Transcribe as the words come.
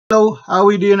Hello, how are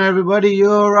we doing, everybody?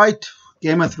 You alright?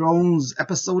 Game of Thrones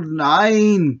episode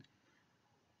 9,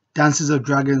 Dances of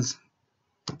Dragons.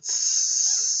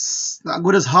 It's not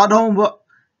good as Hard Home, but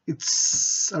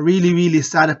it's a really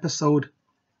sad episode.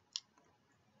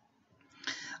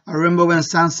 I remember when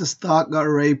Sansa Stark got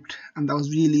raped, and that was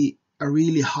a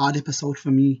really hard episode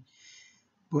for me.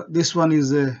 But this one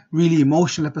is a really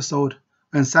emotional episode.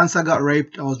 When Sansa got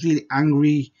raped, I was really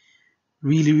angry,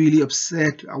 really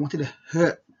upset. I wanted to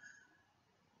hurt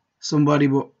somebody,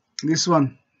 but this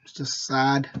one is just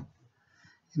sad.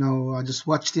 You know, I just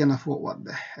watched it and I thought, what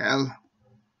the hell?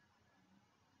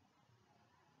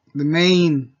 The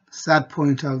main sad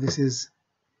point of this is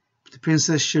the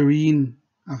Princess Shireen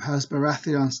of House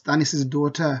Baratheon, Stannis'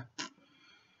 daughter,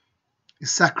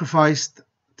 is sacrificed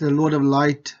to the Lord of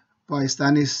Light by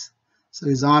Stannis so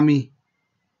his army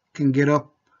can get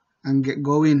up and get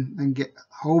going and get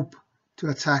hope to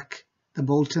attack the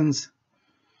Boltons.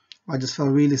 I just felt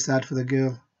really sad for the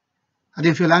girl. I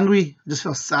didn't feel angry, I just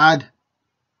felt sad.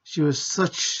 She was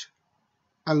such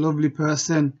a lovely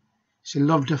person. She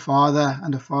loved her father,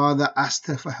 and her father asked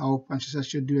her for help, and she said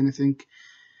she'd do anything.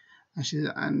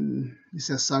 And he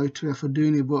said sorry to her for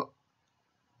doing it, but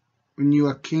when you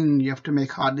are king, you have to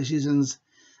make hard decisions,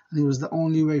 and it was the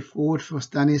only way forward for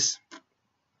Stannis.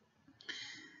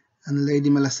 And Lady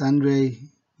Melisandre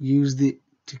used it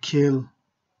to kill,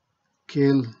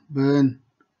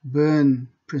 burn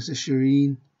Princess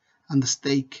Shireen on the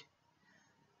stake.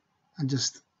 I'm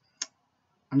just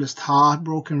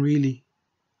heartbroken, really.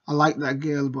 I like that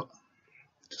girl, but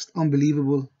just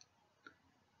unbelievable.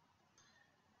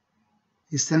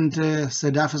 He sent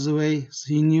Sir Davos away, so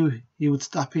he knew he would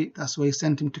stop it. That's why he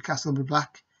sent him to Castle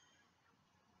Black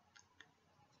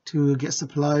to get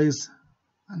supplies,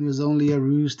 and it was only a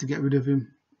ruse to get rid of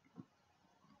him.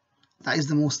 That is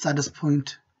the most saddest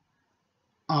point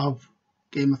of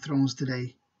Game of Thrones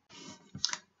today.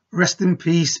 Rest in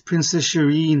peace, Princess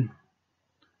Shireen.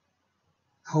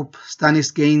 I hope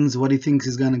Stannis gains what he thinks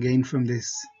he's going to gain from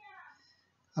this.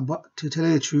 But to tell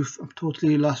you the truth, I've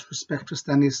totally lost respect for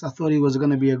Stannis. I thought he was going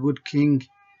to be a good king,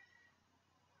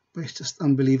 but it's just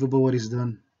unbelievable what he's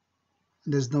done.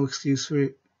 And there's no excuse for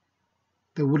it.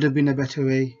 There would have been a better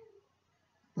way,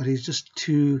 but he's just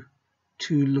too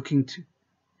looking to.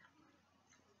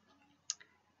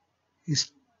 He's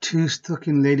too stuck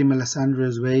in Lady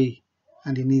Melisandre's way,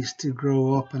 and he needs to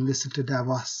grow up and listen to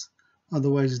Davos.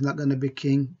 Otherwise, he's not going to be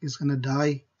king. He's going to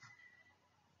die,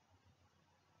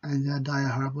 and he'll die a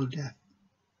horrible death.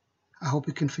 I hope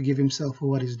he can forgive himself for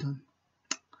what he's done.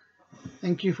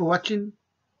 Thank you for watching.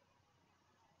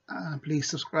 Please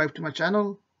subscribe to my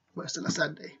channel. It's still a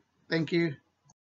sad day. Thank you.